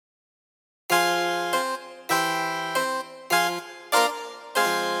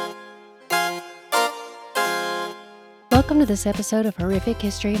Welcome to this episode of Horrific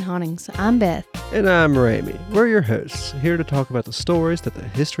History and Hauntings. I'm Beth. And I'm Ramy. We're your hosts, here to talk about the stories that the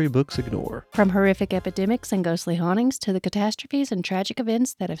history books ignore. From horrific epidemics and ghostly hauntings to the catastrophes and tragic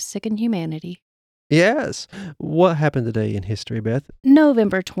events that have sickened humanity. Yes. What happened today in history, Beth?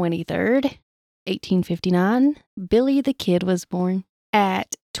 November 23rd, 1859, Billy the Kid was born.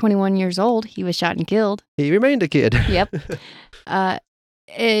 At 21 years old, he was shot and killed. He remained a kid. Yep.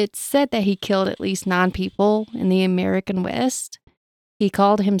 It's said that he killed at least 9 people in the American West. He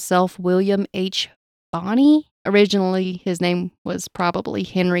called himself William H. Bonney. Originally, his name was probably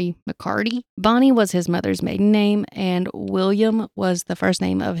Henry McCarty. Bonney was his mother's maiden name, and William was the first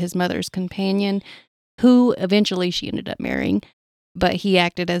name of his mother's companion, who eventually she ended up marrying. But he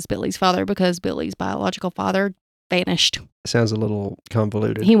acted as Billy's father because Billy's biological father vanished. Sounds a little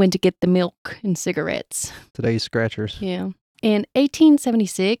convoluted. He went to get the milk and cigarettes. Today's scratchers. Yeah. In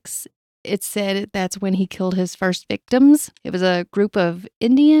 1876, it said that's when he killed his first victims. It was a group of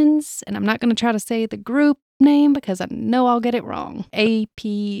Indians, and I'm not going to try to say the group name because I know I'll get it wrong.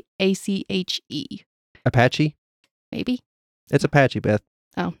 Apache. Apache? Maybe. It's Apache, Beth.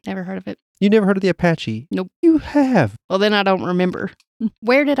 Oh, never heard of it. You never heard of the Apache? Nope. You have. Well, then I don't remember.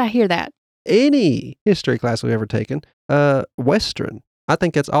 Where did I hear that? Any history class we've ever taken. Western. I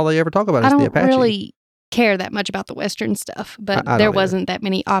think that's all they ever talk about is the Apache. I don't really care that much about the Western stuff, but I there don't wasn't that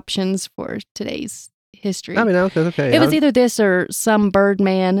many options for today's history. I mean, okay. It was either this or some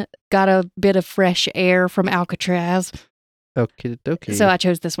birdman got a bit of fresh air from Alcatraz. Okay. So I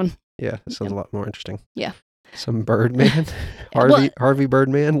chose this one. Yeah, that sounds a lot more interesting. Yeah. Some birdman. Harvey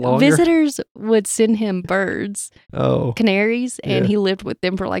Birdman, lawyer. Visitors would send him birds, canaries, and he lived with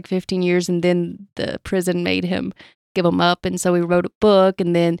them for like 15 years, and then the prison made him give them up, and so he wrote a book,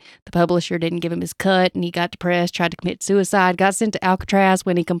 and then the publisher didn't give him his cut, and he got depressed, tried to commit suicide, got sent to Alcatraz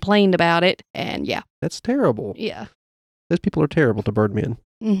when he complained about it, and yeah. That's terrible. Yeah. Those people are terrible to birdmen.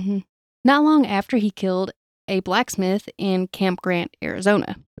 Mm-hmm. Not long after he killed a blacksmith in Camp Grant,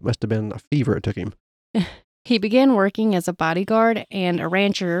 Arizona. It must have been a fever it took him. He began working as a bodyguard and a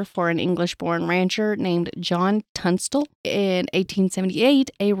rancher for an English-born rancher named John Tunstall. In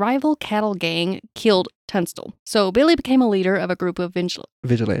 1878, a rival cattle gang killed Tunstall. So Billy became a leader of a group of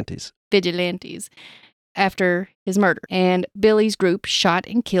vigilantes after his murder. And Billy's group shot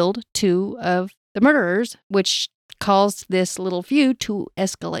and killed 2 of the murderers, which caused this little feud to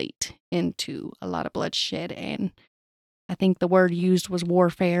escalate into a lot of bloodshed, and I think the word used was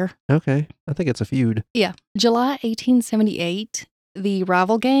warfare. Okay. I think it's a feud. Yeah. July 1878, the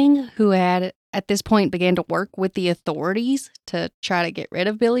rival gang, who had at this point began to work with the authorities to try to get rid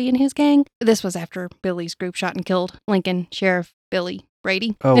of Billy and his gang. This was after Billy's group shot and killed Lincoln Sheriff Billy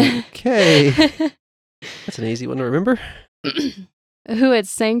Brady. Okay. That's an easy one to remember. Who had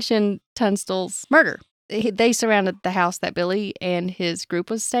sanctioned Tunstall's murder. They surrounded the house that Billy and his group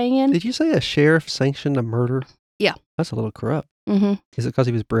was staying in. Did you say a sheriff sanctioned a murder? Yeah. That's a little corrupt. Mm-hmm. Is it because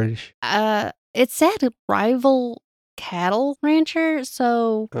he was British? It said rival cattle rancher,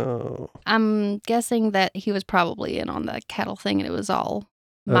 so I'm guessing that he was probably in on the cattle thing, and it was all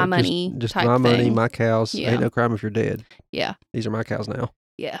my money just type my thing. money, my cows. Yeah. Ain't no crime if you're dead. Yeah. These are my cows now.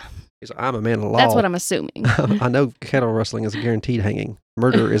 Yeah. He's like, I'm a man of the law. That's what I'm assuming. I know cattle rustling is a guaranteed hanging.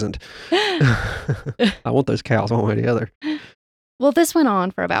 Murder isn't. I want those cows one way or the other. Well, this went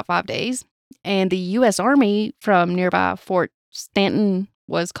on for about 5 days, and the U.S. Army from nearby Fort Stanton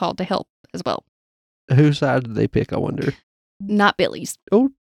was called to help as well. Whose side did they pick, I wonder? Not Billy's.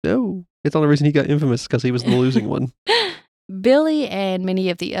 Oh, no. It's the only reason he got infamous because he was the losing one. Billy and many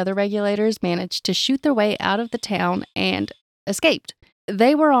of the other regulators managed to shoot their way out of the town and escaped.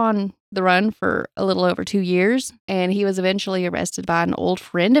 They were on the run for a little over 2 years, and he was eventually arrested by an old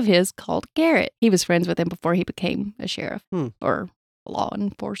friend of his called Garrett. He was friends with him before he became a sheriff, or a law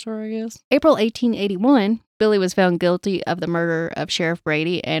enforcer, I guess. April 1881, Billy was found guilty of the murder of Sheriff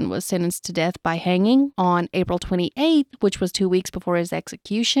Brady and was sentenced to death by hanging on April 28th, which was 2 weeks before his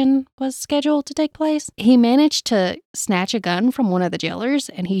execution was scheduled to take place. He managed to snatch a gun from one of the jailers,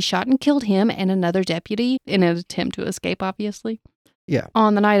 and he shot and killed him and another deputy in an attempt to escape, obviously. Yeah.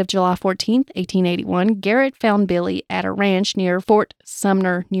 On the night of July 14th, 1881, Garrett found Billy at a ranch near Fort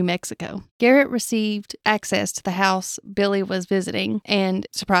Sumner, New Mexico. Garrett received access to the house Billy was visiting and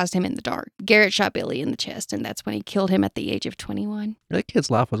surprised him in the dark. Garrett shot Billy in the chest, and that's when he killed him at the age of 21. That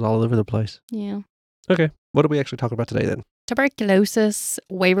kid's life was all over the place. Yeah. Okay. What are we actually talking about today then? Tuberculosis,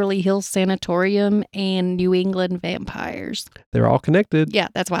 Waverly Hills Sanatorium, and New England vampires. They're all connected. Yeah,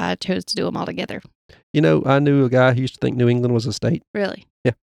 that's why I chose to do them all together. You know, I knew a guy who used to think New England was a state. Really?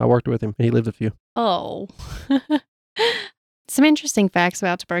 Yeah, I worked with him, and he lived a few. Oh. Some interesting facts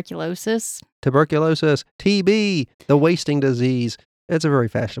about tuberculosis. tuberculosis, TB, the wasting disease. It's a very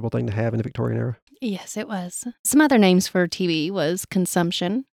fashionable thing to have in the Victorian era. Yes, it was. Some other names for TB was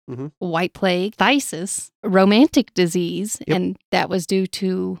consumption, white plague, phthisis, romantic disease, and that was due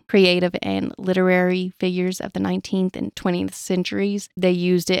to creative and literary figures of the 19th and 20th centuries. They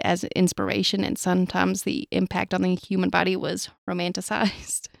used it as inspiration, and sometimes the impact on the human body was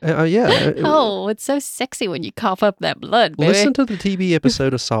romanticized. Yeah. Oh, it's so sexy when you cough up that blood, baby. Listen to the TB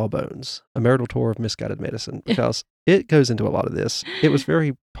episode of Sawbones, A Marital Tour of Misguided Medicine, because it goes into a lot of this. It was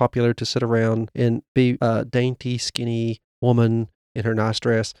very popular to sit around and be a dainty, skinny woman in her nice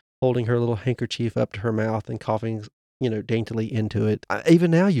dress, holding her little handkerchief up to her mouth and coughing, daintily into it.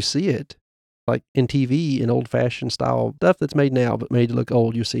 Even now you see it. Like in TV, in old-fashioned style stuff that's made now, but made to look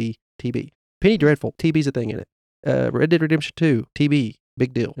old, you see TB. Penny Dreadful, TB's a thing in it. Red Dead Redemption 2, TB,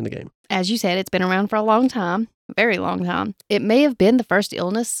 big deal in the game. As you said, it's been around for a long time, a very long time. It may have been the first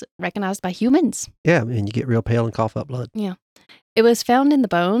illness recognized by humans. Yeah, and you get real pale and cough up blood. Yeah. It was found in the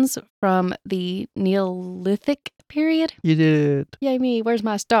bones from the Neolithic period. You did. Yay me, where's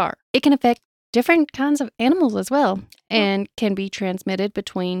my star? It can affect different kinds of animals as well and can be transmitted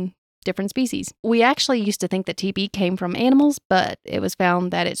between different species. We actually used to think that TB came from animals, but it was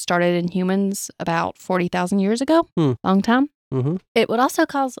found that it started in humans about 40,000 years ago. Long time. Mm-hmm. It would also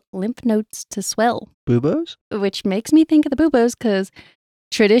cause lymph nodes to swell. Buboes? Which makes me think of the buboes because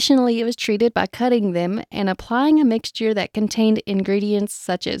traditionally it was treated by cutting them and applying a mixture that contained ingredients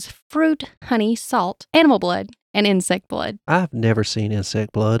such as fruit, honey, salt, animal blood, and insect blood. I've never seen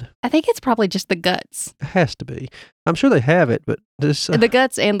insect blood. I think it's probably just the guts. It has to be. I'm sure they have it, but this... The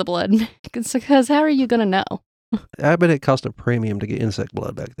guts and the blood. Because how are you going to know? I bet it cost a premium to get insect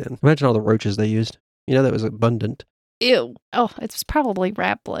blood back then. Imagine all the roaches they used. That was abundant. Ew. Oh, it's probably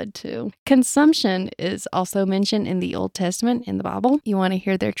rat blood too. Consumption is also mentioned in the Old Testament in the Bible. You want to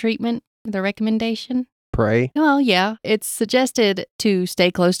hear their treatment, their recommendation? Pray? Well, yeah. It's suggested to stay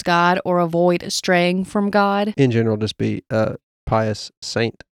close to God or avoid straying from God. In general, just be a pious,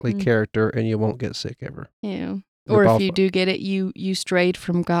 saintly character and you won't get sick ever. Yeah. Or if you do get it, you strayed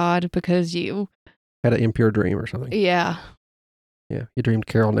from God because you had an impure dream or something. Yeah. Yeah. You dreamed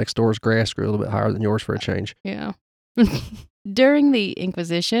Carol next door's grass grew a little bit higher than yours for a change. Yeah. During the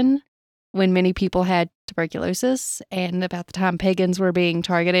Inquisition, when many people had tuberculosis and about the time pagans were being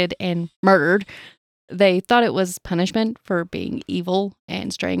targeted and murdered, they thought it was punishment for being evil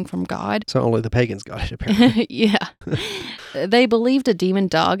and straying from God. So only the pagans got it, apparently. Yeah. They believed a demon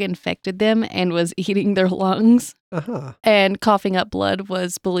dog infected them and was eating their lungs. Uh-huh. And coughing up blood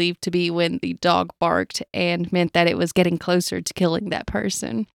was believed to be when the dog barked and meant that it was getting closer to killing that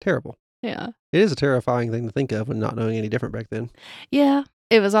person. Terrible. Yeah. It is a terrifying thing to think of when not knowing any different back then. Yeah.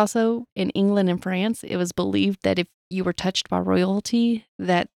 It was also in England and France. It was believed that if you were touched by royalty,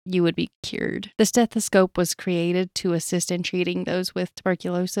 that you would be cured. The stethoscope was created to assist in treating those with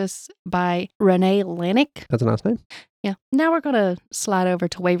tuberculosis by Renee Lennox. That's a nice name. Yeah. Now we're going to slide over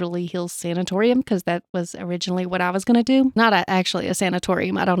to Waverly Hills Sanatorium because that was originally what I was going to do. Not actually a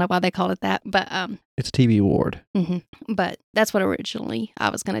sanatorium. I don't know why they called it that, but it's a TB ward. Mm-hmm. But that's what originally I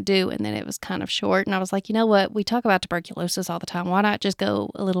was going to do, and then it was kind of short, and I was like, you know what? We talk about tuberculosis all the time. Why not just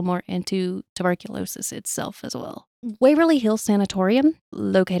go a little more into tuberculosis itself as well? Waverly Hills Sanatorium,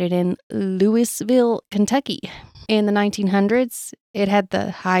 located in Louisville, Kentucky. In the 1900s, it had the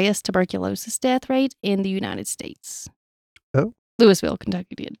highest tuberculosis death rate in the United States. Oh? Louisville,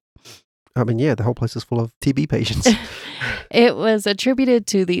 Kentucky did. I mean, yeah, the whole place is full of TB patients. It was attributed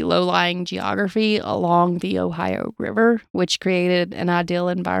to the low-lying geography along the Ohio River, which created an ideal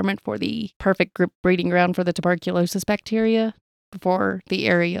environment for the perfect breeding ground for the tuberculosis bacteria before the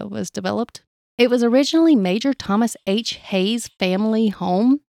area was developed. It was originally Major Thomas H. Hayes' family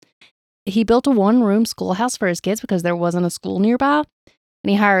home. He built a one-room schoolhouse for his kids because there wasn't a school nearby, and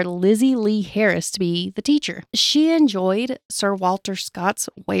he hired Lizzie Lee Harris to be the teacher. She enjoyed Sir Walter Scott's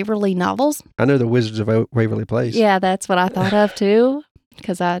Waverly novels. I know the Wizards of Waverly Place. Yeah, that's what I thought of too,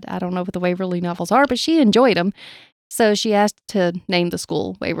 because I don't know what the Waverly novels are, but she enjoyed them. So she asked to name the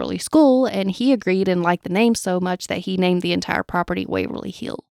school Waverly School, and he agreed and liked the name so much that he named the entire property Waverly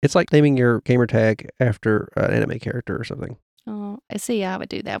Hill. It's like naming your gamer tag after an anime character or something. Oh, I see. I would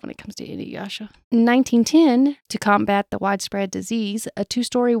do that when it comes to Inuyasha. In 1910, to combat the widespread disease, a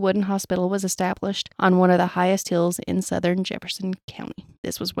 2-story wooden hospital was established on one of the highest hills in southern Jefferson County.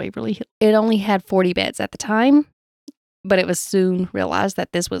 This was Waverly Hill. It only had 40 beds at the time, but it was soon realized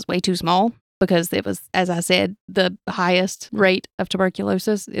that this was way too small because it was, as I said, the highest rate of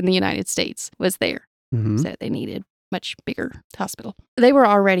tuberculosis in the United States was there. Mm-hmm. So they needed much bigger hospital. They were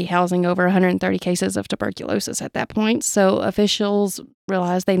already housing over 130 cases of tuberculosis at that point, so officials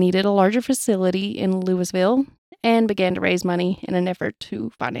realized they needed a larger facility in Louisville and began to raise money in an effort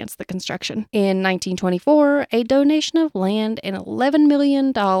to finance the construction. In 1924, a donation of land and $11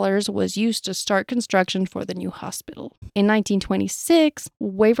 million was used to start construction for the new hospital. In 1926,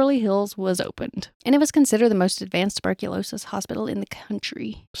 Waverly Hills was opened, and it was considered the most advanced tuberculosis hospital in the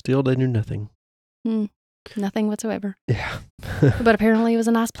country. Still, they knew nothing. Nothing whatsoever. Yeah. But apparently it was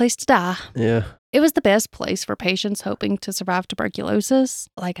a nice place to die. Yeah. It was the best place for patients hoping to survive tuberculosis.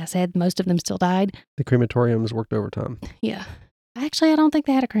 Like I said, most of them still died. The crematoriums worked overtime. Yeah. Actually, I don't think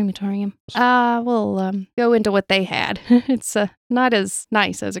they had a crematorium. We'll go into what they had. It's not as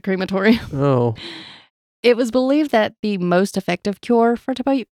nice as a crematorium. Oh. It was believed that the most effective cure for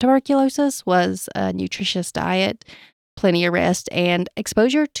tuberculosis was a nutritious diet, plenty of rest, and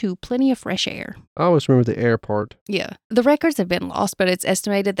exposure to plenty of fresh air. I always remember the air part. Yeah. The records have been lost, but it's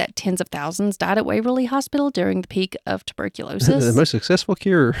estimated that tens of thousands died at Waverly Hospital during the peak of tuberculosis. The most successful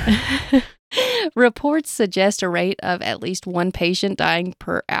cure. Reports suggest a rate of at least one patient dying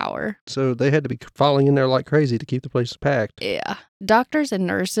per hour. So they had to be falling in there like crazy to keep the place packed. Yeah. Doctors and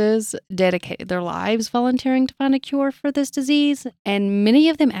nurses dedicated their lives volunteering to find a cure for this disease, and many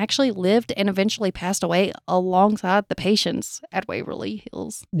of them actually lived and eventually passed away alongside the patients at Waverly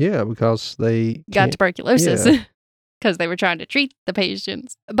Hills. Yeah, because they got tuberculosis. Yeah. Because they were trying to treat the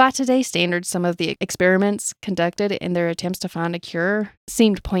patients. By today's standards, some of the experiments conducted in their attempts to find a cure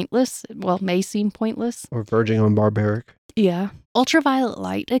seemed pointless. Well, may seem pointless. Or verging on barbaric. Yeah. Ultraviolet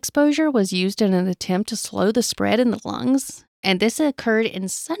light exposure was used in an attempt to slow the spread in the lungs. And this occurred in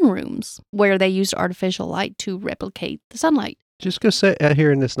sunrooms, where they used artificial light to replicate the sunlight. Just go sit out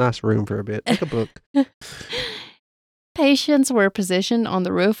here in this nice room for a bit. Take a book. Patients were positioned on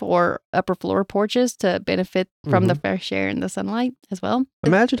the roof or upper floor porches to benefit from the fresh air and the sunlight as well.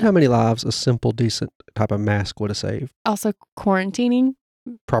 Imagine how many lives a simple, decent type of mask would have saved. Also, quarantining.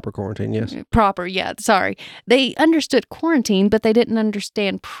 Proper quarantine, yes. Proper, yeah, sorry. They understood quarantine, but they didn't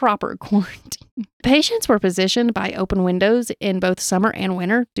understand proper quarantine. Patients were positioned by open windows in both summer and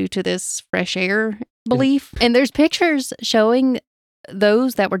winter due to this fresh air belief. And there's pictures showing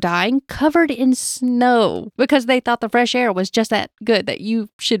those that were dying covered in snow because they thought the fresh air was just that good that you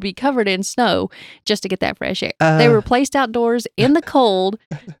should be covered in snow just to get that fresh air. They were placed outdoors in the cold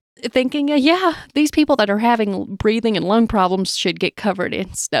thinking, these people that are having breathing and lung problems should get covered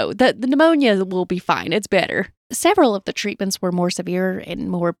in snow. The pneumonia will be fine. It's better. Several of the treatments were more severe and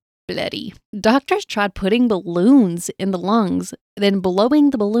more bloody. Doctors tried putting balloons in the lungs, then blowing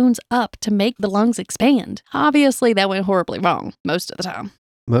the balloons up to make the lungs expand. Obviously, that went horribly wrong most of the time.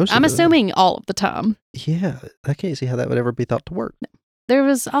 I'm assuming all of the time. Yeah, I can't see how that would ever be thought to work. No. There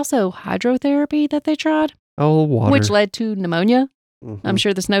was also hydrotherapy that they tried. Oh, water. Which led to pneumonia. Mm-hmm. I'm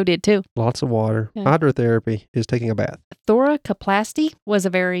sure the snow did too. Lots of water. Yeah. Hydrotherapy is taking a bath. Thoracoplasty was a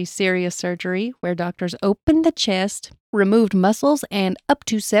very serious surgery where doctors opened the chest, removed muscles and up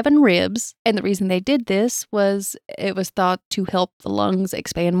to 7 ribs. And the reason they did this was it was thought to help the lungs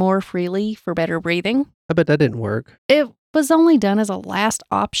expand more freely for better breathing. I bet that didn't work. It was only done as a last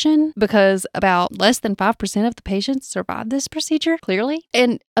option because about less than 5% of the patients survived this procedure, clearly.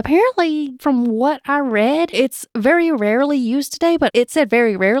 And apparently, from what I read, it's very rarely used today, but it said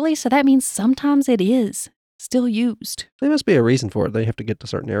very rarely, so that means sometimes it is still used. There must be a reason for it. They have to get to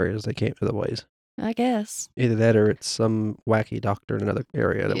certain areas they can't other ways. I guess. Either that or it's some wacky doctor in another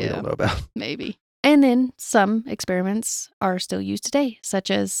area that we don't know about. Maybe. And then some experiments are still used today,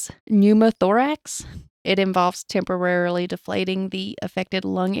 such as pneumothorax. It involves temporarily deflating the affected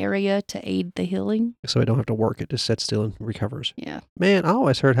lung area to aid the healing. So they don't have to work. It just sits still and recovers. Yeah. Man, I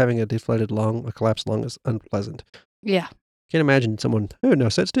always heard having a deflated lung, a collapsed lung is unpleasant. Yeah. Can't imagine someone, no,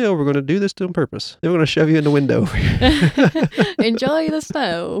 sit still. We're going to do this on purpose. Then we're going to shove you in the window. Enjoy the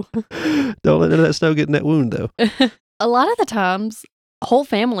snow. Don't let none of that snow get in that wound, though. A lot of the times, whole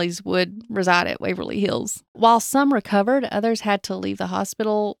families would reside at Waverly Hills. While some recovered, others had to leave the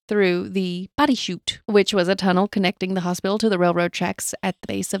hospital through the body chute, which was a tunnel connecting the hospital to the railroad tracks at the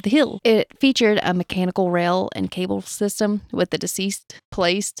base of the hill. It featured a mechanical rail and cable system with the deceased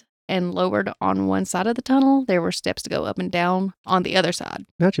placed and lowered on one side of the tunnel. There were steps to go up and down on the other side.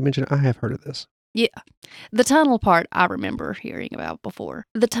 Now that you mention it, I have heard of this. Yeah. The tunnel part I remember hearing about before.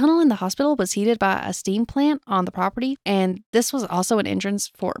 The tunnel in the hospital was heated by a steam plant on the property, and this was also an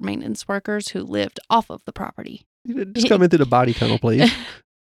entrance for maintenance workers who lived off of the property. Just come in through the body tunnel, please.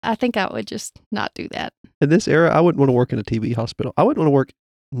 I think I would just not do that. In this era, I wouldn't want to work in a TB hospital. I wouldn't want to work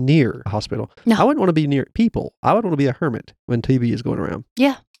near a hospital. No. I wouldn't want to be near people. I would want to be a hermit when TB is going around.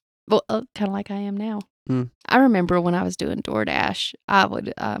 Yeah. Well, kind of like I am now. I remember when I was doing DoorDash, I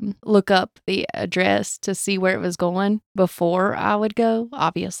would look up the address to see where it was going before I would go,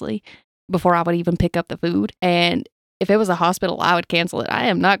 obviously, before I would even pick up the food. And if it was a hospital, I would cancel it. I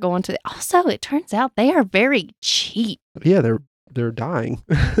am not going to. Also, it turns out they are very cheap. Yeah, they're dying.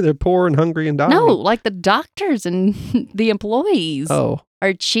 They're poor and hungry and dying. No, like the doctors and the employees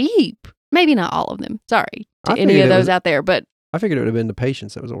are cheap. Maybe not all of them. Sorry to any of those out there, but I figured it would have been the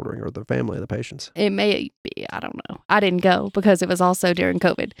patients that was ordering or the family of the patients. It may be. I don't know. I didn't go because it was also during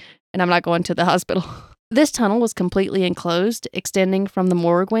COVID, and I'm not going to the hospital. This tunnel was completely enclosed, extending from the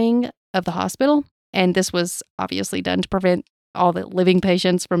morgue wing of the hospital, and this was obviously done to prevent all the living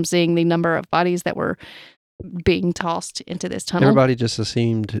patients from seeing the number of bodies that were being tossed into this tunnel. Everybody just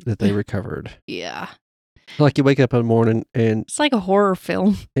assumed that they recovered. Yeah. Like you wake up in the morning and... It's like a horror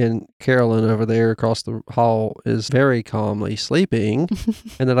film. And Carolyn over there across the hall is very calmly sleeping.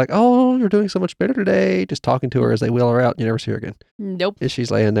 And they're like, oh, you're doing so much better today. Just talking to her as they wheel her out. And you never see her again. Nope. And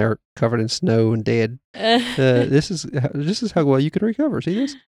she's laying there covered in snow and dead. This is how well you can recover. See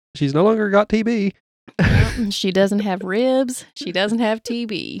this? She's no longer got TB. She doesn't have ribs. She doesn't have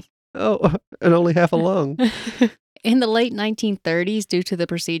TB. Oh, and only half a lung. In the late 1930s, due to the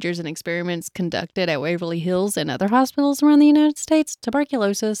procedures and experiments conducted at Waverly Hills and other hospitals around the United States,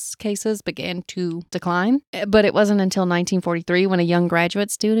 tuberculosis cases began to decline. But it wasn't until 1943 when a young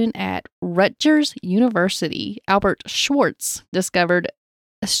graduate student at Rutgers University, Albert Schwartz, discovered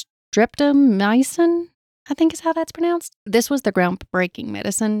streptomycin, I think is how that's pronounced. This was the groundbreaking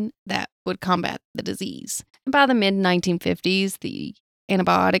medicine that would combat the disease. And by the mid-1950s, the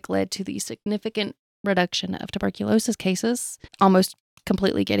antibiotic led to the significant reduction of tuberculosis cases, almost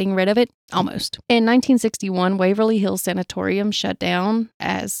completely getting rid of it, almost. In 1961, Waverly Hills Sanatorium shut down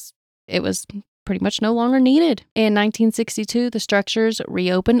as it was pretty much no longer needed. In 1962, the structures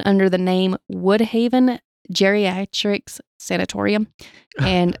reopened under the name Woodhaven Geriatrics Sanatorium,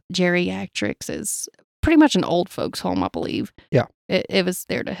 and geriatrics is pretty much an old folks home, I believe. Yeah. It was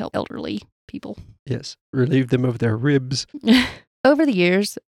there to help elderly people. Yes, relieve them of their ribs. Over the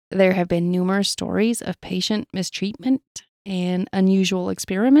years, there have been numerous stories of patient mistreatment and unusual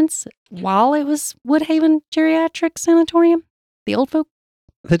experiments while it was Woodhaven Geriatric Sanatorium. The old folk.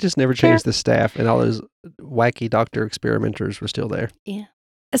 They just never changed the staff, and all those wacky doctor experimenters were still there. Yeah.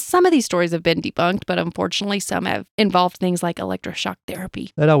 Some of these stories have been debunked, but unfortunately some have involved things like electroshock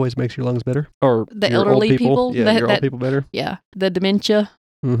therapy. That always makes your lungs better. Or the your elderly old people. Yeah, your old people better. Yeah. The dementia,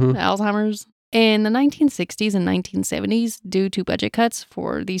 the Alzheimer's. In the 1960s and 1970s, due to budget cuts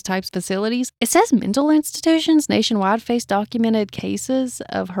for these types of facilities, it says mental institutions nationwide face documented cases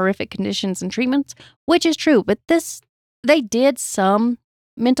of horrific conditions and treatments, which is true. But they did some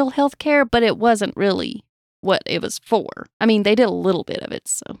mental health care, but it wasn't really what it was for. I mean, they did a little bit of it,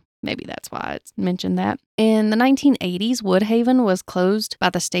 so maybe that's why it's mentioned that. In the 1980s, Woodhaven was closed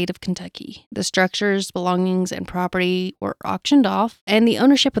by the state of Kentucky. The structures, belongings, and property were auctioned off, and the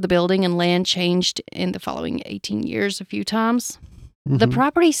ownership of the building and land changed in the following 18 years a few times. The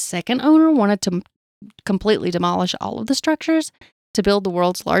property's second owner wanted to completely demolish all of the structures to build the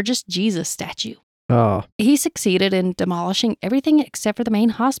world's largest Jesus statue. Oh. He succeeded in demolishing everything except for the main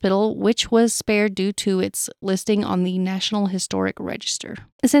hospital, which was spared due to its listing on the National Historic Register.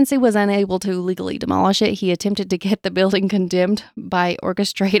 Since he was unable to legally demolish it, he attempted to get the building condemned by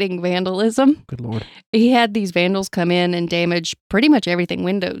orchestrating vandalism. Good Lord. He had these vandals come in and damage pretty much everything: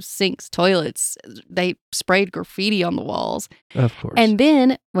 windows, sinks, toilets. They sprayed graffiti on the walls. Of course. And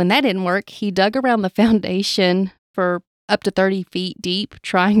then, when that didn't work, he dug around the foundation for up to 30 feet deep,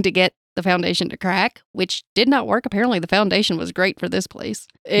 trying to get the foundation to crack, which did not work. Apparently, the foundation was great for this place.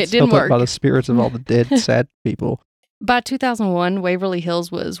 It didn't work. By the spirits of all the dead, sad people. By 2001, Waverly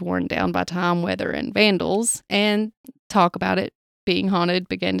Hills was worn down by time, weather, and vandals, and talk about it being haunted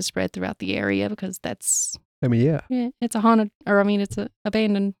began to spread throughout the area because that's... I mean, yeah. It's a haunted, it's an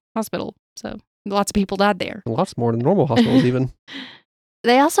abandoned hospital, so lots of people died there. Lots more than normal hospitals, even.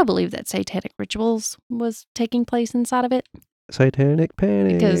 They also believe that satanic rituals was taking place inside of it. Satanic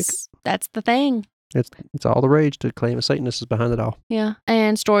panic. Because that's the thing. It's all the rage to claim a Satanist is behind it all. Yeah.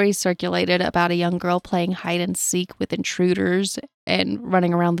 And stories circulated about a young girl playing hide and seek with intruders and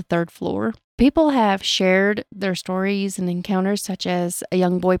running around the third floor. People have shared their stories and encounters, such as a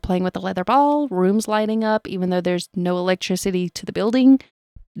young boy playing with a leather ball, rooms lighting up even though there's no electricity to the building,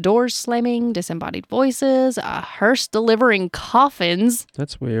 doors slamming, disembodied voices, a hearse delivering coffins.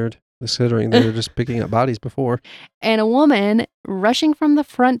 That's weird, considering they were just picking up bodies before. And a woman rushing from the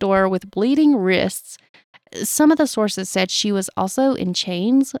front door with bleeding wrists. Some of the sources said she was also in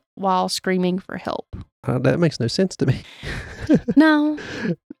chains while screaming for help. That makes no sense to me. No.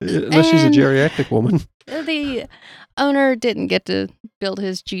 Unless she's a And- geriatric woman. The owner didn't get to build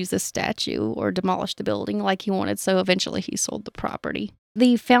his Jesus statue or demolish the building like he wanted, so eventually he sold the property.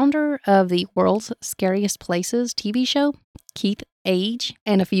 The founder of the World's Scariest Places TV show, Keith Age,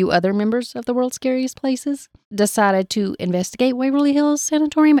 and a few other members of the World's Scariest Places decided to investigate Waverly Hills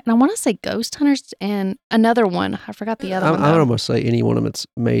Sanatorium, and I want to say Ghost Hunters and another one. I forgot the other one. I would though. almost say anyone that's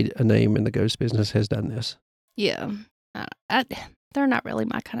made a name in the ghost business has done this. Yeah. They're not really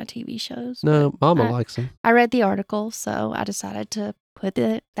my kind of TV shows. No, but Mama likes them. I read the article, so I decided to put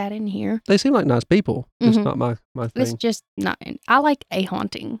that in here. They seem like nice people. It's Mhm. not my thing. It's just not. I like A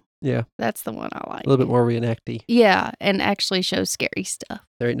Haunting. Yeah. That's the one I like. A little bit more reenacty. Yeah, and actually shows scary stuff.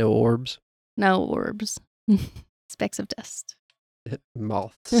 There ain't no orbs. No orbs. Specks of dust.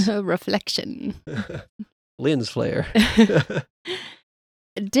 Moths. Reflection. Lens flare.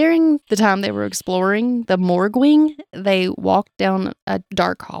 During the time they were exploring the morgue wing, they walked down a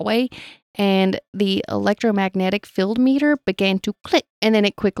dark hallway and the electromagnetic field meter began to click, and then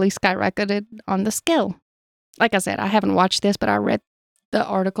it quickly skyrocketed on the scale. Like I said, I haven't watched this, but I read the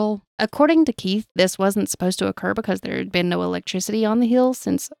article. According to Keith, this wasn't supposed to occur because there had been no electricity on the hill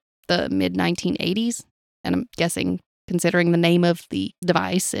since the mid-1980s, and I'm guessing, considering the name of the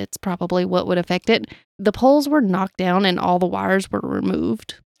device, it's probably what would affect it. The poles were knocked down and all the wires were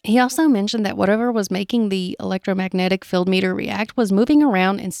removed. He also mentioned that whatever was making the electromagnetic field meter react was moving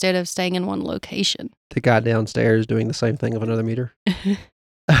around instead of staying in one location. The guy downstairs doing the same thing of another meter.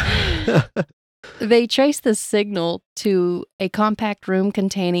 They traced the signal to a compact room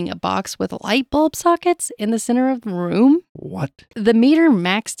containing a box with light bulb sockets in the center of the room. What? The meter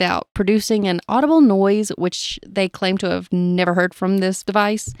maxed out, producing an audible noise, which they claim to have never heard from this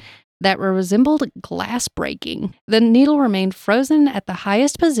device, that resembled glass breaking. The needle remained frozen at the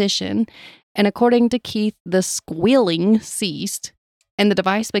highest position, and according to Keith, the squealing ceased, and the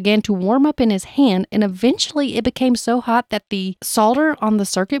device began to warm up in his hand, and eventually it became so hot that the solder on the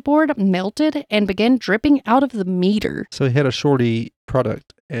circuit board melted and began dripping out of the meter. So he had a shorty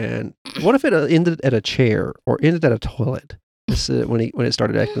product, and what if it ended at a chair or ended at a toilet? This is when it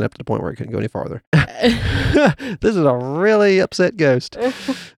started acting up to the point where it couldn't go any farther. This is a really upset ghost.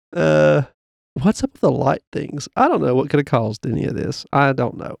 What's up with the light things? I don't know what could have caused any of this. I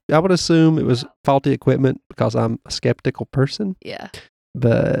don't know. I would assume it was faulty equipment because I'm a skeptical person, Yeah.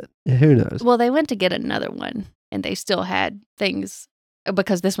 but who knows? Well, they went to get another one, and they still had things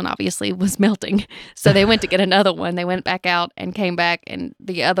because this one obviously was melting. So they went to get another one. They went back out and came back, and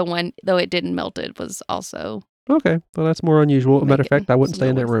the other one, though it didn't melt, it was also... Okay, well, that's more unusual. As a matter of fact, I wouldn't some stay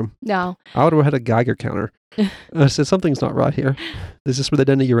in that noise. room. No. I would have had a Geiger counter. I said, something's not right here. Is this where they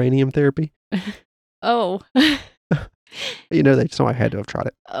done the uranium therapy? Oh. So I had to have tried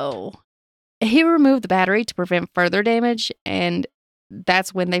it. Oh. He removed the battery to prevent further damage, and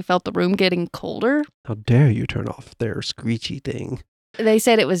that's when they felt the room getting colder. How dare you turn off their screechy thing? They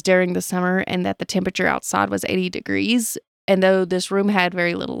said it was during the summer and that the temperature outside was 80 degrees. And though this room had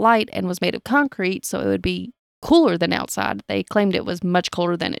very little light and was made of concrete, so it would be cooler than outside, they claimed it was much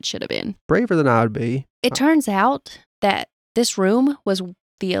colder than it should have been. Braver than I would be. It turns out that this room was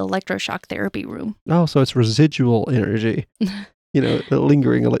the electroshock therapy room. Oh, so it's residual energy.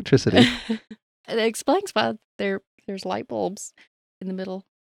 Lingering electricity. It explains why there's light bulbs in the middle.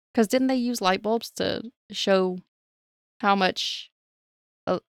 Because didn't they use light bulbs to show how much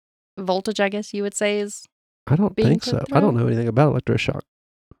voltage, I guess you would say, is I don't being think put so. I don't through? know anything about electroshock.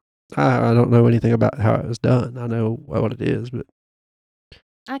 I don't know anything about how it was done. I know what it is, but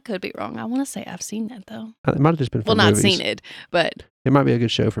I could be wrong. I want to say I've seen that, though. it might have just been for Well, not movies. seen it, but... It might be a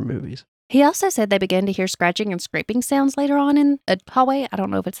good show for movies. He also said they began to hear scratching and scraping sounds later on in a hallway. I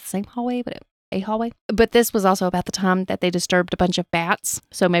don't know if it's the same hallway, but a hallway. But this was also about the time that they disturbed a bunch of bats,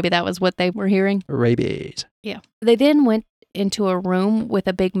 so maybe that was what they were hearing. Rabies. Yeah. They then went into a room with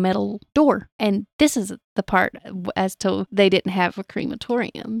a big metal door, and this is the part as to they didn't have a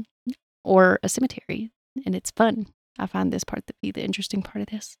crematorium or a cemetery, and it's fun. I find this part to be the interesting part of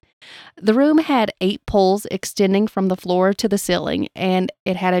this. The room had 8 poles extending from the floor to the ceiling, and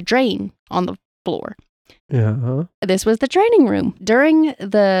it had a drain on the floor. Yeah. This was the draining room. During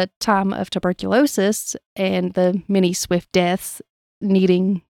the time of tuberculosis and the many swift deaths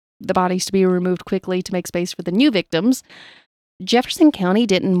needing the bodies to be removed quickly to make space for the new victims, Jefferson County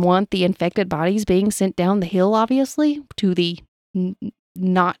didn't want the infected bodies being sent down the hill, obviously, to the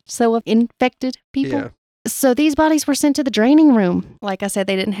not so infected people. Yeah. So these bodies were sent to the draining room. Like I said,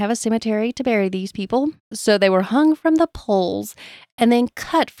 they didn't have a cemetery to bury these people. So they were hung from the poles and then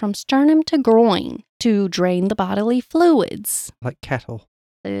cut from sternum to groin to drain the bodily fluids. Like cattle.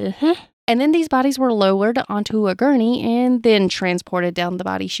 Uh-huh. And then these bodies were lowered onto a gurney and then transported down the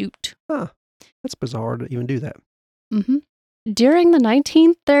body chute. Huh. That's bizarre to even do that. Mm-hmm. During the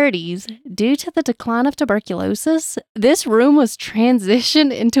 1930s, due to the decline of tuberculosis, this room was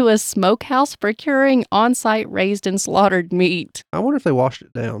transitioned into a smokehouse for curing on-site raised and slaughtered meat. I wonder if they washed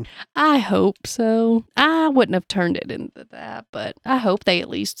it down. I hope so. I wouldn't have turned it into that, but I hope they at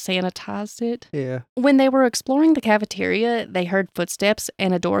least sanitized it. Yeah. When they were exploring the cafeteria, they heard footsteps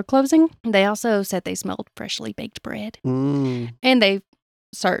and a door closing. They also said they smelled freshly baked bread. Mm. And they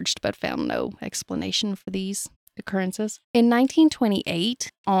searched but found no explanation for these occurrences. In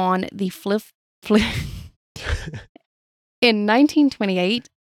 1928, on the in 1928,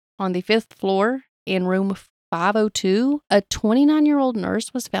 on the 5th floor in room 502, a 29-year-old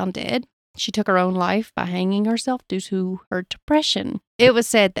nurse was found dead. She took her own life by hanging herself due to her depression. It was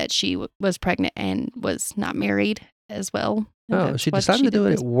said that she was pregnant and was not married as well. Oh, she decided to do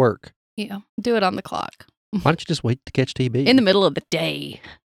it at work. Yeah, do it on the clock. Why don't you just wait to catch TB? In the middle of the day.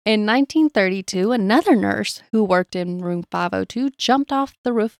 In 1932, another nurse who worked in room 502 jumped off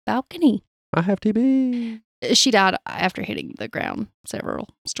the roof balcony. I have TB. She died after hitting the ground several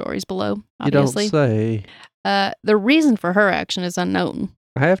stories below, obviously. You don't say. The reason for her action is unknown.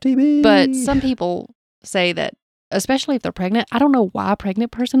 I have TB. But some people say that, especially if they're pregnant, I don't know why a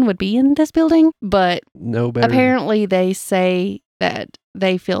pregnant person would be in this building, but no better. Apparently they say that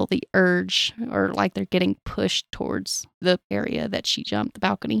they feel the urge or like they're getting pushed towards the area that she jumped, the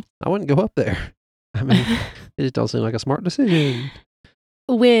balcony. I wouldn't go up there. I mean, it just don't seem like a smart decision.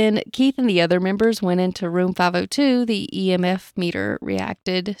 When Keith and the other members went into room 502, the EMF meter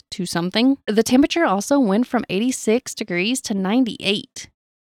reacted to something. The temperature also went from 86 degrees to 98.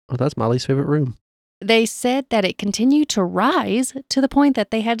 Well, that's my least favorite room. They said that it continued to rise to the point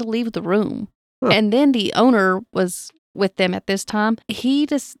that they had to leave the room. Huh. And then the owner was with them at this time.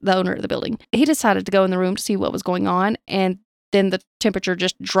 The owner of the building, he decided to go in the room to see what was going on. And then the temperature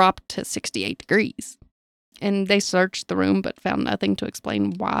just dropped to 68 degrees. And they searched the room but found nothing to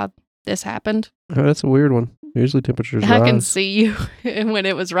explain why this happened. Oh, that's a weird one. Usually temperatures rise. I can see you when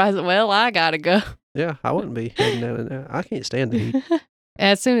it was rising. Well, I gotta go. Yeah, I wouldn't be heading down in there. I can't stand the heat.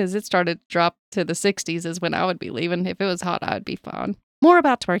 As soon as it started to drop to the 60s is when I would be leaving. If it was hot, I'd be fine. More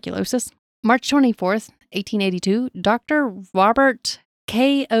about tuberculosis. March 24th, 1882, Dr. Robert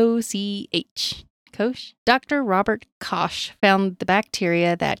Dr. Robert Koch found the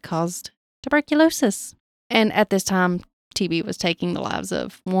bacteria that caused tuberculosis. And at this time, TB was taking the lives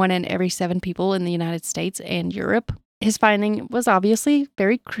of 1 in every 7 people in the United States and Europe. His finding was obviously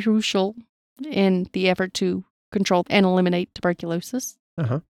very crucial in the effort to control and eliminate tuberculosis.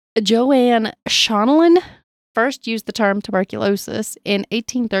 Joanne Schonelin first used the term tuberculosis in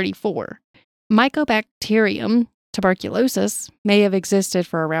 1834. Mycobacterium tuberculosis may have existed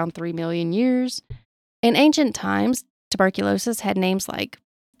for around 3 million years. In ancient times, tuberculosis had names like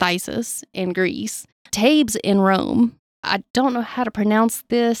phthisis in Greece, Tabes in Rome. I don't know how to pronounce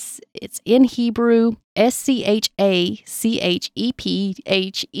this. It's in Hebrew, Schacheppheta.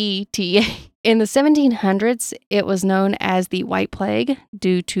 In the 1700s, it was known as the White Plague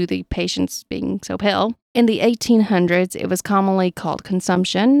due to the patients being so pale. In the 1800s, it was commonly called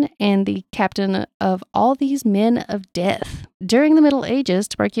consumption and the captain of all these men of death. During the Middle Ages,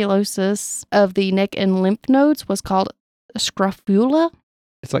 tuberculosis of the neck and lymph nodes was called scrofula.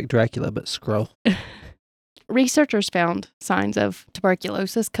 It's like Dracula, but scroll. Researchers found signs of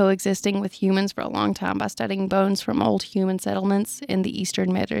tuberculosis coexisting with humans for a long time by studying bones from old human settlements in the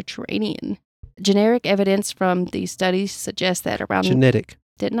eastern Mediterranean. Generic evidence from these studies suggests that around... Genetic.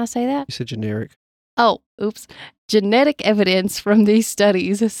 Didn't I say that? You said generic. Oh, oops. Genetic evidence from these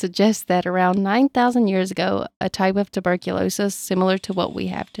studies suggests that around 9,000 years ago, a type of tuberculosis similar to what we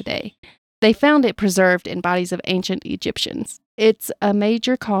have today. They found it preserved in bodies of ancient Egyptians. It's a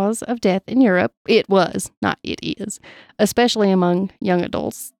major cause of death in Europe. It was, not it is, especially among young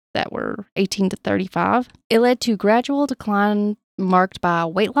adults that were 18 to 35. It led to gradual decline marked by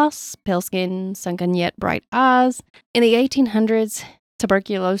weight loss, pale skin, sunken yet bright eyes. In the 1800s,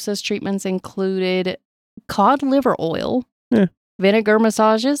 tuberculosis treatments included cod liver oil, vinegar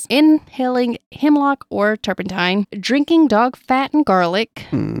massages, inhaling hemlock or turpentine, drinking dog fat and garlic,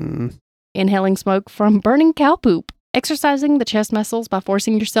 inhaling smoke from burning cow poop, exercising the chest muscles by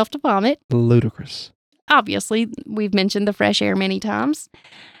forcing yourself to vomit. Ludicrous. Obviously, we've mentioned the fresh air many times.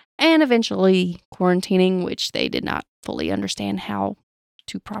 And eventually quarantining, which they did not fully understand how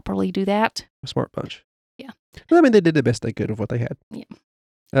to properly do that. A smart bunch. Yeah. Well, I mean, they did the best they could of what they had. Yeah.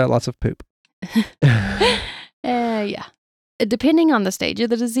 Lots of poop. Yeah. Depending on the stage of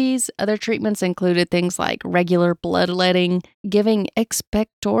the disease, other treatments included things like regular bloodletting, giving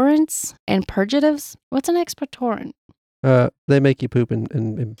expectorants, and purgatives. What's an expectorant? They make you poop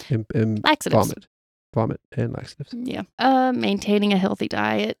and Laxatives. Vomit and laxatives. Yeah. Maintaining a healthy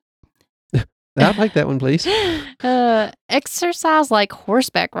diet. I'd like that one, please. Exercise like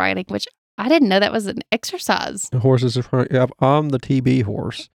horseback riding, which I didn't know that was an exercise. The horses are front. Yeah, I'm the TB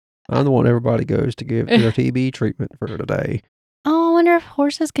horse. I'm the one everybody goes to give their TB treatment for today. Oh, I wonder if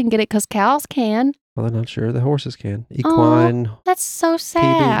horses can get it because cows can. Well, I'm not sure. The horses can. Equine. Oh, that's so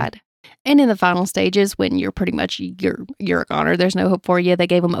sad. And in the final stages, when you're pretty much you're a goner, there's no hope for you, they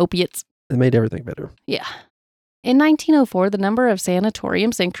gave them opiates. It made everything better. Yeah. In 1904, the number of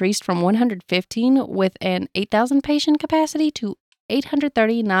sanatoriums increased from 115 with an 8,000 patient capacity to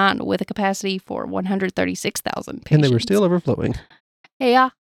 839 with a capacity for 136,000 patients. And they were still overflowing. Yeah.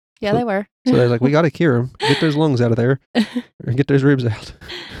 Yeah, they were. So they're like, we got to cure him. Get those lungs out of there. Or get those ribs out.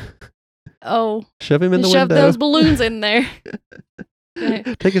 Oh. Shove him in the window. Shove those balloons in there.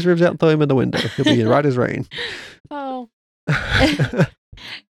 Take his ribs out and throw him in the window. He'll be right as rain. Oh.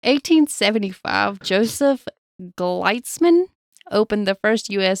 1875, Joseph Gleitzman opened the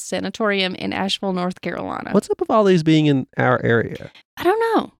first U.S. sanatorium in Asheville, North Carolina. What's up with all these being in our area? I don't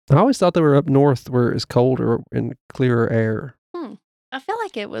know. I always thought they were up north where it's colder and clearer air. I feel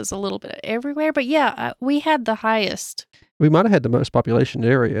like it was a little bit everywhere, but yeah, we had the highest. We might have had the most population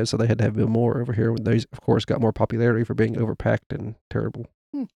area, so they had to have more over here. These, of course, got more popularity for being overpacked and terrible.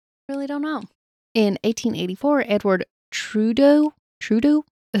 Really don't know. In 1884, Edward Trudeau,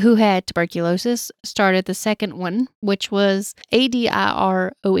 who had tuberculosis, started the second one, which was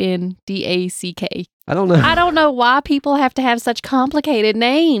ADIRONDACK. I don't know. I don't know why people have to have such complicated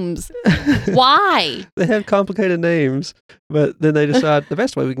names. Why? They have complicated names, but then they decide the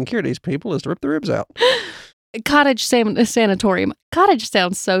best way we can cure these people is to rip the ribs out. Cottage Sanatorium. Cottage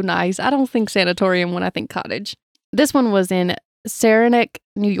sounds so nice. I don't think sanatorium when I think cottage. This one was in Saranac,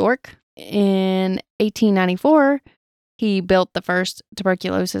 New York. In 1894, he built the first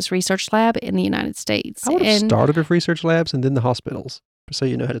tuberculosis research lab in the United States. I would have started with research labs and then the hospitals, so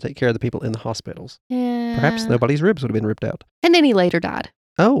you know how to take care of the people in the hospitals. Yeah. Perhaps nobody's ribs would have been ripped out. And then he later died.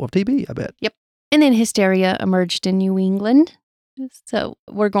 Oh, of TB, I bet. Yep. And then hysteria emerged in New England. So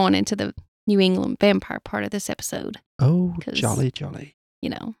we're going into the New England vampire part of this episode. Oh, jolly. You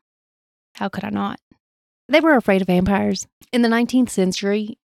know, how could I not? They were afraid of vampires. In the 19th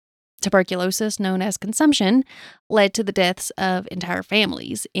century, tuberculosis, known as consumption, led to the deaths of entire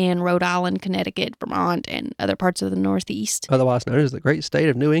families in Rhode Island, Connecticut, Vermont, and other parts of the Northeast. Otherwise known as the great state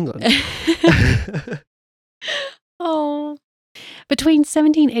of New England. Oh. Between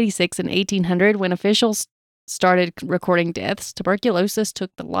 1786 and 1800, when officials started recording deaths, tuberculosis took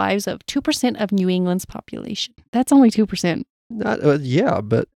the lives of 2% of New England's population. That's only 2%. Yeah,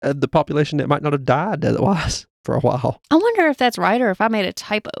 but the population that might not have died otherwise for a while. I wonder if that's right or if I made a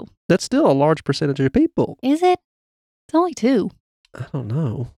typo. That's still a large percentage of people. Is it? It's only 2. I don't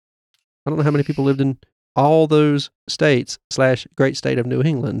know. I don't know how many people lived in all those states / great state of New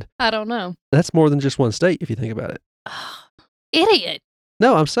England. I don't know. That's more than just one state if you think about it. Idiot.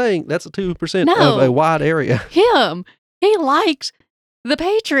 No, I'm saying that's a 2% of a wide area. Him. He liked the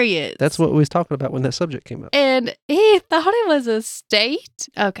Patriots. That's what we was talking about when that subject came up. And he thought it was a state.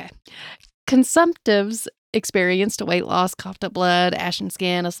 Okay. Consumptives experienced weight loss, coughed up blood, ashen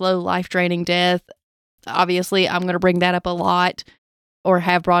skin, a slow life-draining death. Obviously, I'm going to bring that up a lot, or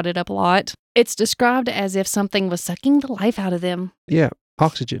have brought it up a lot. It's described as if something was sucking the life out of them. Yeah,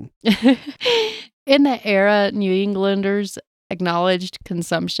 oxygen. In that era, New Englanders acknowledged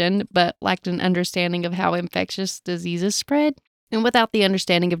consumption, but lacked an understanding of how infectious diseases spread. And without the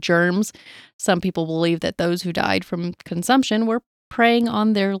understanding of germs, some people believe that those who died from consumption were preying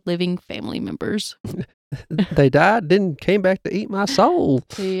on their living family members. They died, then came back to eat my soul.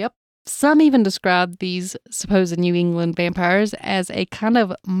 Yep. Some even describe these supposed New England vampires as a kind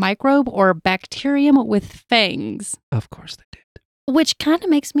of microbe or bacterium with fangs. Of course they did. Which kind of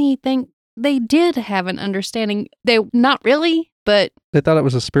makes me think they did have an understanding. They not really, but they thought it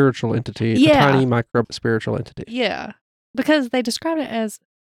was a spiritual entity, a tiny microbe spiritual entity. Yeah, because they described it as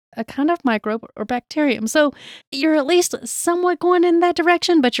a kind of microbe or bacterium. So you're at least somewhat going in that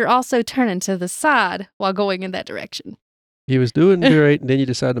direction, but you're also turning to the side while going in that direction. He was doing great, and then you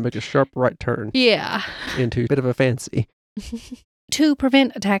decided to make a sharp right turn. Yeah. Into a bit of a fancy. To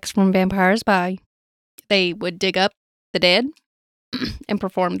prevent attacks from vampires they would dig up the dead and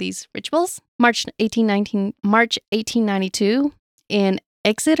perform these rituals. March 1892, in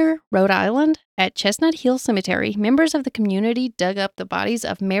Exeter, Rhode Island, at Chestnut Hill Cemetery, members of the community dug up the bodies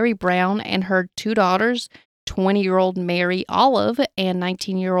of Mary Brown and her 2 daughters, 20-year-old Mary Olive and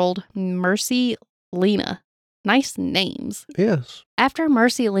 19-year-old Mercy Lena. Nice names. Yes. After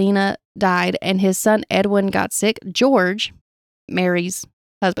Mercy Lena died and his son Edwin got sick, George, Mary's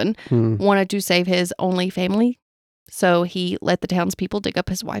husband, wanted to save his only family, so he let the townspeople dig up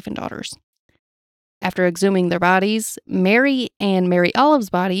his wife and daughters. After exhuming their bodies, Mary and Mary Olive's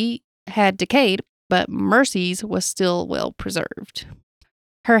body had decayed, but Mercy's was still well preserved.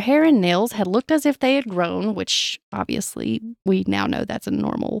 Her hair and nails had looked as if they had grown, which obviously we now know that's a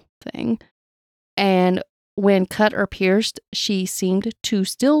normal thing. And when cut or pierced, she seemed to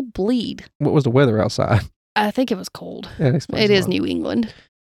still bleed. What was the weather outside? I think it was cold. That explains It a is lot. New England.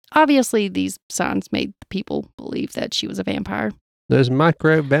 Obviously, these signs made the people believe that she was a vampire. Those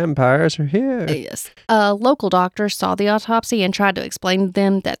micro vampires are here. Yes. A local doctor saw the autopsy and tried to explain to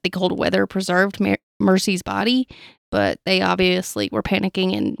them that the cold weather preserved Mercy's body, but they obviously were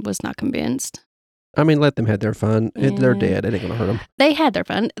panicking and was not convinced. I mean, let them have their fun. They're Yeah. dead. It ain't going to hurt them. They had their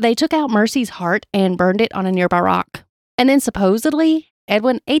fun. They took out Mercy's heart and burned it on a nearby rock. And then supposedly,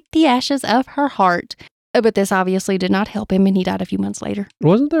 Edwin ate the ashes of her heart. But this obviously did not help him, and he died a few months later.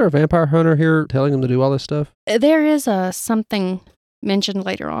 Wasn't there a vampire hunter here telling them to do all this stuff? There is something mentioned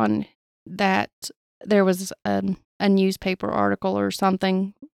later on that there was a newspaper article or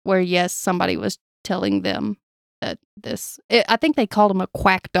something where, yes, somebody was telling them that I think they called him a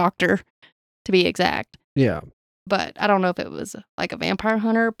quack doctor, to be exact. Yeah. But I don't know if it was like a vampire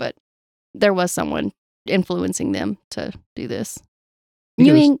hunter, but there was someone influencing them to do this.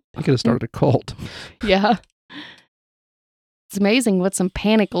 He could have started a cult. Yeah. It's amazing what some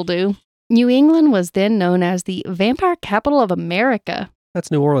panic will do. New England was then known as the vampire capital of America. That's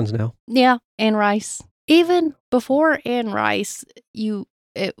New Orleans now. Yeah, Anne Rice. Even before Anne Rice,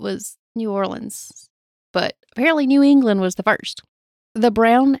 it was New Orleans. But apparently New England was the first. The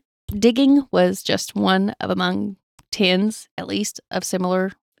brown digging was just one of among tens, at least, of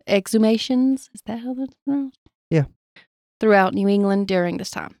similar exhumations. Is that how that's pronounced? Yeah. Throughout New England during this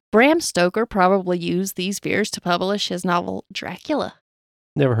time. Bram Stoker probably used these fears to publish his novel Dracula.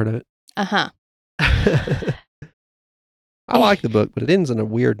 Never heard of it. Uh-huh. I like the book, but it ends on a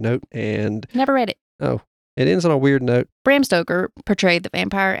weird note, and... Never read it. Oh, it ends on a weird note. Bram Stoker portrayed the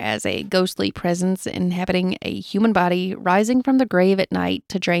vampire as a ghostly presence inhabiting a human body, rising from the grave at night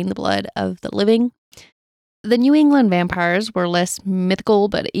to drain the blood of the living. The New England vampires were less mythical,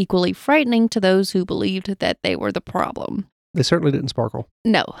 but equally frightening to those who believed that they were the problem. They certainly didn't sparkle.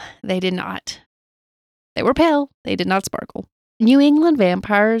 No, they did not. They were pale. They did not sparkle. New England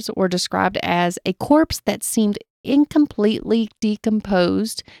vampires were described as a corpse that seemed incompletely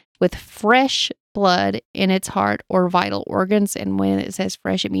decomposed with fresh blood in its heart or vital organs. And when it says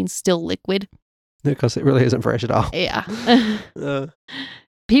fresh, it means still liquid. Because it really isn't fresh at all. Yeah.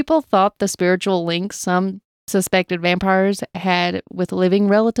 People thought the spiritual link some suspected vampires had with living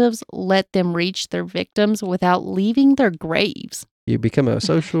relatives let them reach their victims without leaving their graves. You become a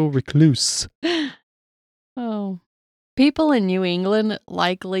social recluse. Oh. People in New England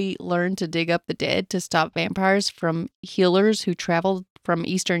likely learned to dig up the dead to stop vampires from healers who traveled from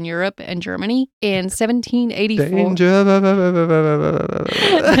Eastern Europe and Germany in 1784. Danger.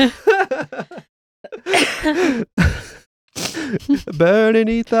 Burn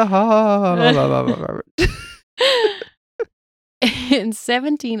beneath the heart. In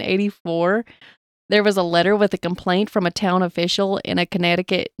 1784, there was a letter with a complaint from a town official in a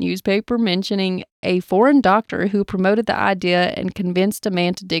Connecticut newspaper mentioning a foreign doctor who promoted the idea and convinced a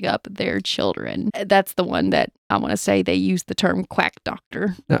man to dig up their children. That's the one that I want to say they used the term quack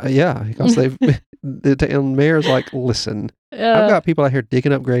doctor. Yeah, because the town mayor's like, listen, I've got people out here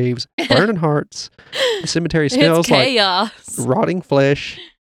digging up graves, burning hearts. The cemetery smells like chaos. Rotting flesh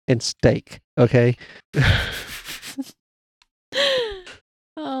and steak. Okay.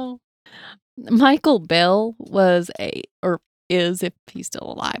 Oh. Michael Bell is, if he's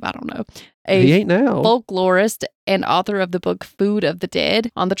still alive, I don't know, He ain't now. folklorist and author of the book Food of the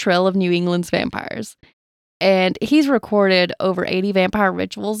Dead on the Trail of New England's Vampires. And he's recorded over 80 vampire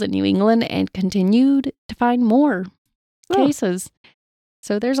rituals in New England and continued to find more cases.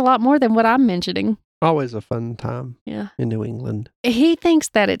 So there's a lot more than what I'm mentioning. Always a fun time Yeah. in New England. He thinks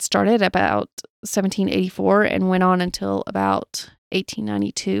that it started about 1784 and went on until about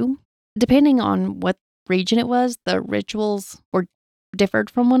 1892. Depending on what region it was, the rituals were differed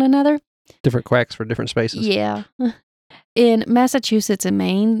from one another. Different quacks for different spaces. Yeah. In Massachusetts and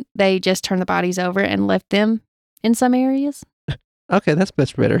Maine, they just turned the bodies over and left them in some areas. Okay, that's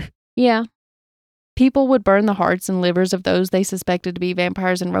much better. Yeah. People would burn the hearts and livers of those they suspected to be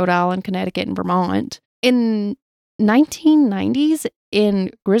vampires in Rhode Island, Connecticut, and Vermont. In 1990s,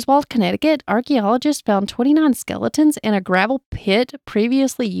 In Griswold, Connecticut, archaeologists found 29 skeletons in a gravel pit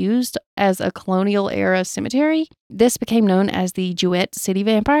previously used as a colonial era cemetery. This became known as the Jewett City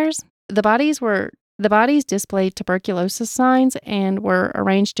vampires. The bodies displayed tuberculosis signs and were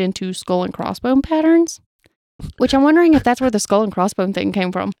arranged into skull and crossbone patterns, which I'm wondering if that's where the skull and crossbone thing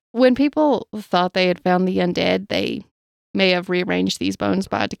came from. When people thought they had found the undead, they may have rearranged these bones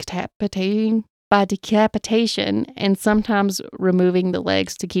by decapitation and sometimes removing the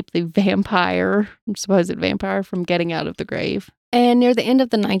legs to keep the supposed vampire, from getting out of the grave. And near the end of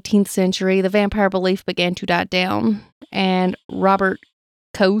the 19th century, the vampire belief began to die down, and Robert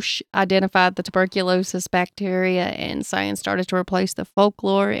Koch identified the tuberculosis bacteria, and science started to replace the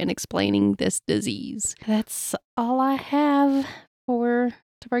folklore in explaining this disease. That's all I have for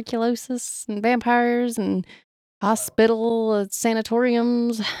tuberculosis and vampires and hospital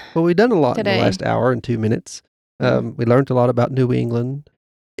sanatoriums. Well, we've done a lot today. in the last hour and 2 minutes. We learned a lot about New England.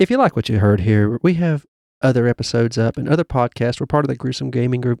 If you like what you heard here, we have other episodes up and other podcasts. We're part of the Gruesome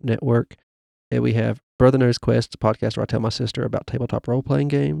Gaming Group network. And we have Brother Knows Quest, a podcast where I tell my sister about tabletop role-playing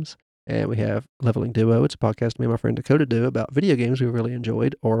games. And we have Leveling Duo. It's a podcast me and my friend Dakota do about video games we really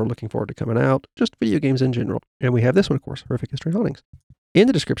enjoyed or are looking forward to coming out, just video games in general. And we have this one, of course, Horrific History Hauntings. In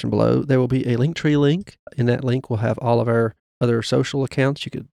the description below, there will be a Linktree link. In that link, we'll have all of our other social accounts.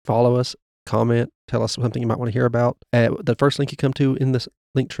 You could follow us, comment, tell us something you might want to hear about. The first link you come to in this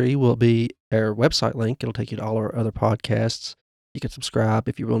Linktree will be our website link. It'll take you to all our other podcasts. You can subscribe.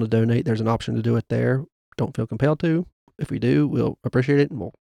 If you want to donate, there's an option to do it there. Don't feel compelled to. If we do, we'll appreciate it, and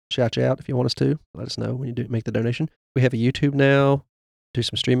we'll shout you out if you want us to. Let us know when you do make the donation. We have a YouTube now. Do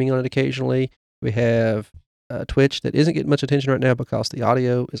some streaming on it occasionally. We have Twitch that isn't getting much attention right now because the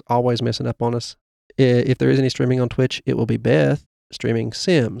audio is always messing up on us. If there is any streaming on Twitch, it will be Beth streaming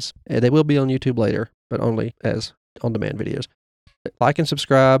Sims. They will be on YouTube later, but only as on-demand videos. Like and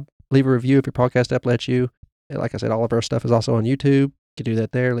subscribe. Leave a review if your podcast app lets you. And like I said, all of our stuff is also on YouTube. You can do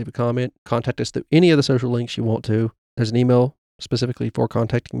that there. Leave a comment. Contact us through any of the social links you want to. There's an email specifically for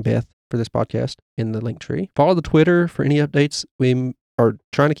contacting Beth for this podcast in the link tree. Follow the Twitter for any updates. We are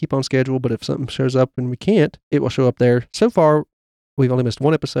trying to keep on schedule, but if something shows up and we can't, it will show up there. So far, we've only missed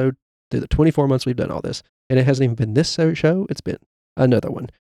one episode through the 24 months we've done all this. And it hasn't even been this show. It's been another one.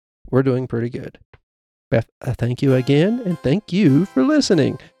 We're doing pretty good. Beth, thank you again, and thank you for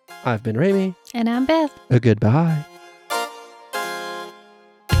listening. I've been Ramey. And I'm Beth. Goodbye.